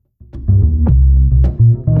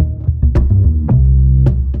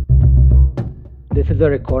is a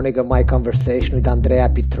recording of my conversation with Andrea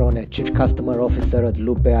Pitrone, Chief Customer Officer at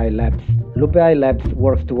Loop AI Labs. Loop AI Labs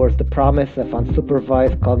works towards the promise of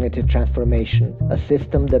unsupervised cognitive transformation, a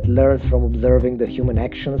system that learns from observing the human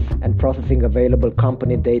actions and processing available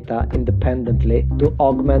company data independently to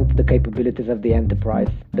augment the capabilities of the enterprise.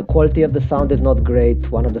 The quality of the sound is not great,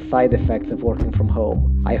 one of the side effects of working from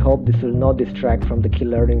home. I hope this will not distract from the key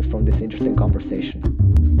learnings from this interesting conversation.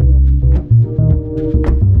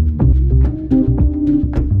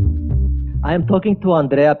 I am talking to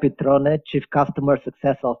Andrea Pitrone, Chief Customer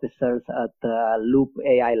Success Officer at Loop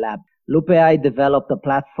AI Lab. Loop AI developed a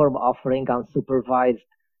platform offering unsupervised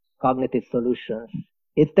cognitive solutions.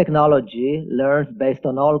 Its technology learns based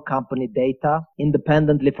on all company data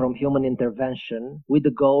independently from human intervention with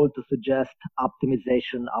the goal to suggest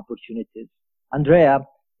optimization opportunities. Andrea,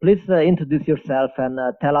 please introduce yourself and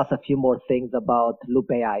tell us a few more things about Loop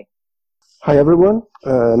AI. Hi everyone,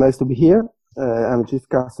 nice to be here. I'm Chief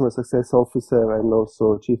Customer Success Officer and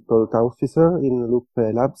also Chief Product Officer in Loop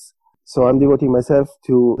Labs. So I'm devoting myself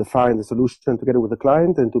to define the solution together with the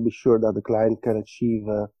client and to be sure that the client can achieve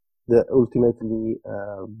the ultimately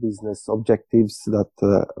business objectives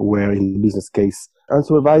that were in the business case.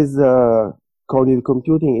 Unsupervised cognitive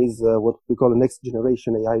computing is what we call a next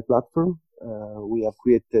generation AI platform. We have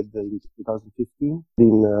created in 2015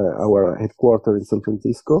 in our headquarters in San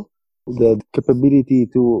Francisco. The capability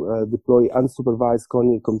to deploy unsupervised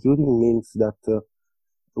cognitive computing means that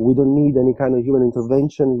we don't need any kind of human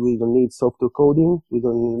intervention. We don't need software coding. We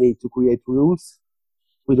don't need to create rules.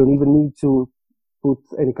 We don't even need to put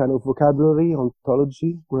any kind of vocabulary,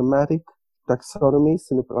 ontology, grammatic, taxonomies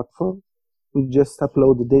in the platform. We just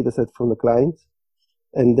upload the dataset from the client,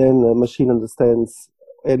 and then a machine understands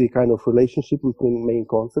any kind of relationship between main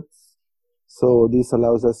concepts. So this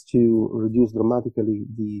allows us to reduce dramatically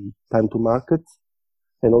the time to market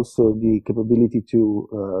and also the capability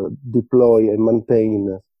to deploy and maintain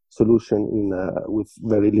a solution with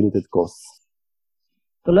very limited costs.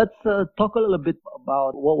 So let's talk a little bit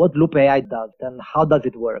about what Loop AI does and how does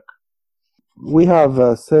it work? We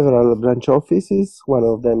have several branch offices. One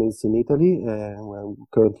of them is in Italy. We're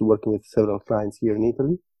currently working with several clients here in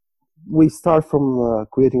Italy. We start from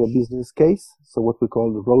creating a business case, so what we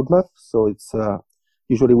call the roadmap. So it's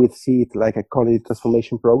usually we see it like a cognitive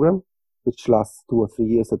transformation program, which lasts 2 or 3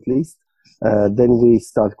 years at least. Then we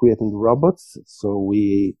start creating the robots. So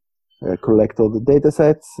we collect all the data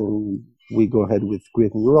sets and we go ahead with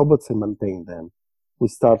creating the robots and maintain them. We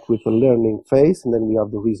start with the learning phase and then we have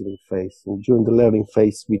the reasoning phase. And during the learning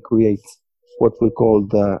phase, we create what we call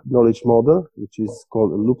the knowledge model, which is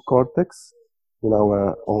called a loop cortex in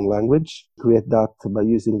our own language. Create that by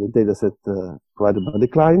using the dataset provided by the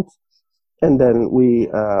client. And then we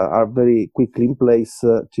are very quickly in place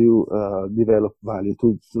to develop value,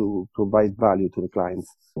 to provide value to the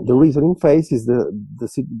clients. The reasoning phase is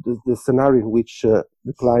the scenario in which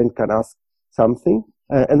the client can ask something,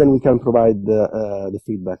 and then we can provide the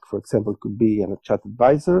feedback. For example, it could be a chat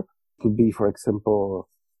advisor, it could be, for example,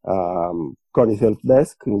 cognitive help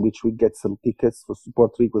desk in which we get some tickets for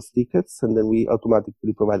support request tickets, and then we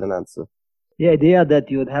automatically provide an answer. The idea that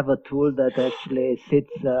you would have a tool that actually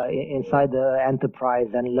sits inside the enterprise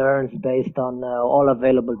and learns based on all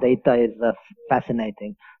available data is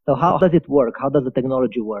fascinating. So how does it work? How does the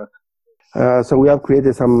technology work? So we have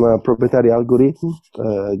created some proprietary algorithm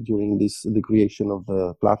during the creation of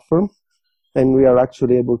the platform. And we are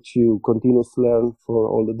actually able to continuously learn for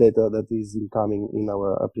all the data that is incoming in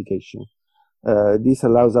our application. This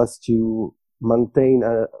allows us to maintain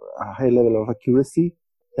a high level of accuracy,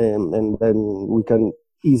 and then we can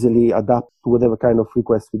easily adapt to whatever kind of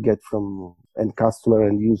request we get from end customer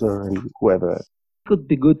and user and whoever. It could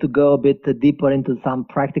be good to go a bit deeper into some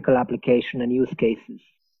practical application and use cases.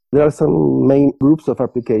 There are some main groups of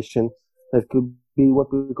application that could be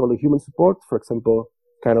what we call a human support, for example,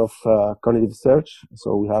 kind of cognitive search.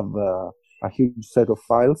 So we have a huge set of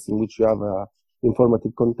files in which you have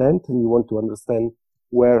informative content and you want to understand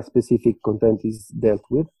where specific content is dealt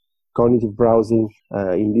with. Cognitive browsing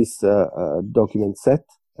in this document set,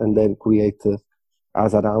 and then create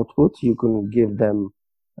as an output. You can give them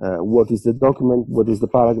what is the document, what is the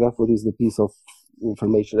paragraph, what is the piece of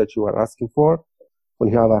information that you are asking for.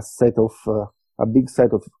 When you have a big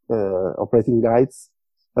set of operating guides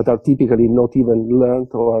that are typically not even learned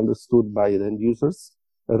or understood by the end users,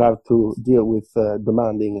 that have to deal with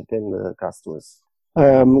demanding customers.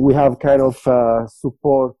 We have kind of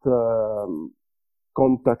support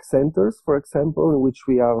contact centers, for example, in which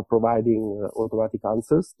we are providing automatic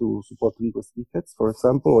answers to support request tickets, for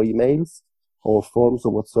example, or emails or forms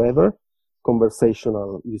or whatsoever.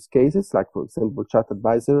 Conversational use cases, like, for example, chat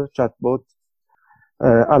advisor, chatbot.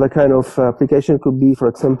 Other kind of application could be, for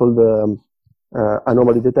example, the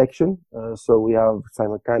anomaly detection. So we have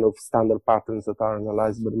some kind of standard patterns that are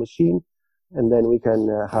analyzed by the machine, and then we can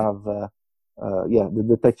have the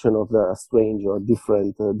detection of the strange or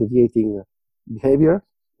different deviating behavior,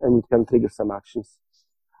 and we can trigger some actions.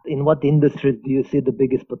 In what industries do you see the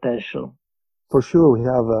biggest potential? For sure, we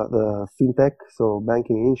have the fintech, so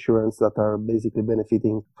banking and insurance, that are basically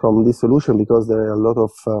benefiting from this solution because there are a lot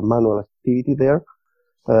of manual activity there.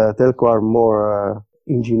 Telco are more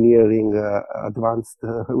engineering advanced,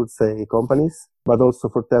 I would say, companies. But also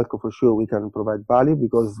for telco, for sure, we can provide value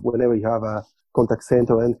because whenever you have a contact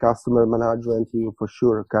center and customer management, you for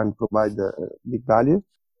sure can provide big value.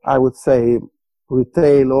 I would say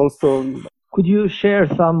retail also. Could you share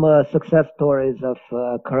some success stories of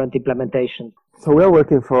current implementation? So we are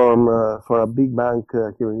working for a big bank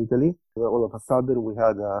here in Italy. All of a sudden, we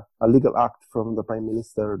had a legal act from the Prime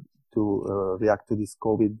Minister to react to this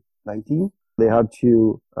COVID-19. They had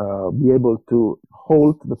to be able to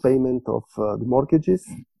hold the payment of the mortgages.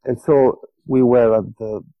 And so we were at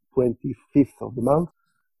the 25th of the month.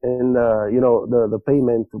 And, the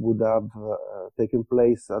payment would have taken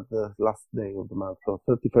place at the last day of the month, so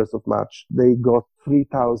 31st of March. They got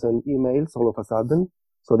 3,000 emails all of a sudden.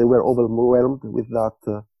 So they were overwhelmed with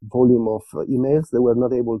that volume of emails. They were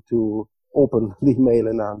not able to open the email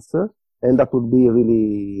and answer. And that would be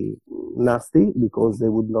really nasty because they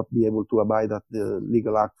would not be able to abide at the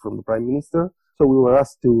legal act from the Prime Minister. So we were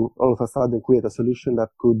asked to all of a sudden create a solution that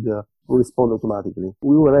could respond automatically.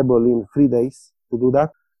 We were able in 3 days to do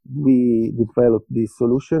that. We developed this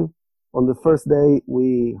solution. On the first day,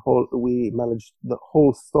 we managed the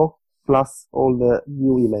whole stock plus all the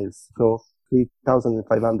new emails. So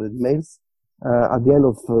 3,500 emails. At the end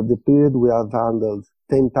of the period, we have handled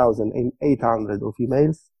 10,800 of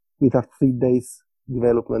emails with a 3 days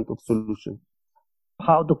development of solution.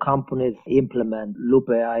 How do companies implement Loop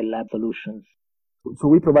AI Lab solutions? So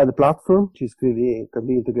we provide a platform which is clearly can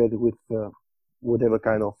be integrated with whatever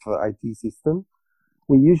kind of IT system.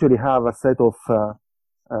 We usually have a set of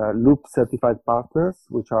Loop certified partners,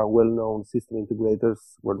 which are well-known system integrators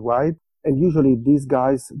worldwide. And usually these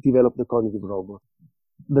guys develop the cognitive robot.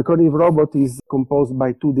 The cognitive robot is composed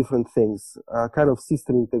by two different things, kind of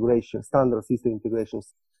system integration, standard system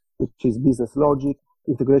integrations, which is business logic,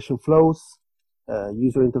 integration flows,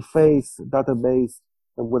 user interface, database,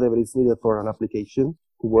 and whatever is needed for an application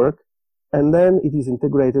to work. And then it is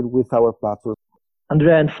integrated with our platform.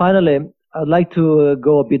 Andrea, and finally, I'd like to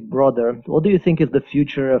go a bit broader. What do you think is the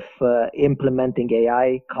future of implementing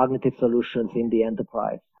AI cognitive solutions in the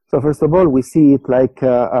enterprise? So first of all, we see it like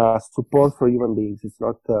support for human beings. It's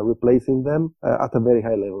not replacing them at a very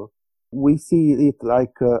high level. We see it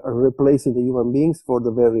like replacing the human beings for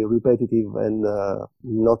the very repetitive and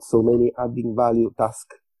not so many adding value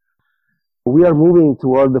tasks. We are moving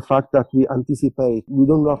toward the fact that we anticipate, we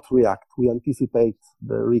do not react, we anticipate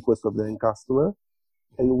the request of the end customer,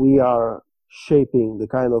 and we are shaping the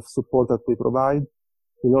kind of support that we provide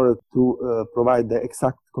in order to provide the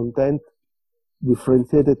exact content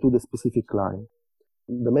differentiated to the specific client.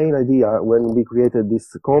 The main idea when we created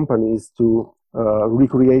this company is to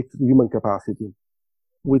recreate human capacity.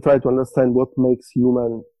 We try to understand what makes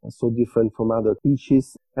human so different from other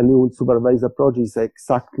species, and the unsupervised approach is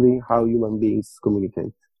exactly how human beings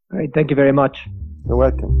communicate. Great, thank you very much. You're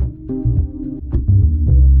welcome.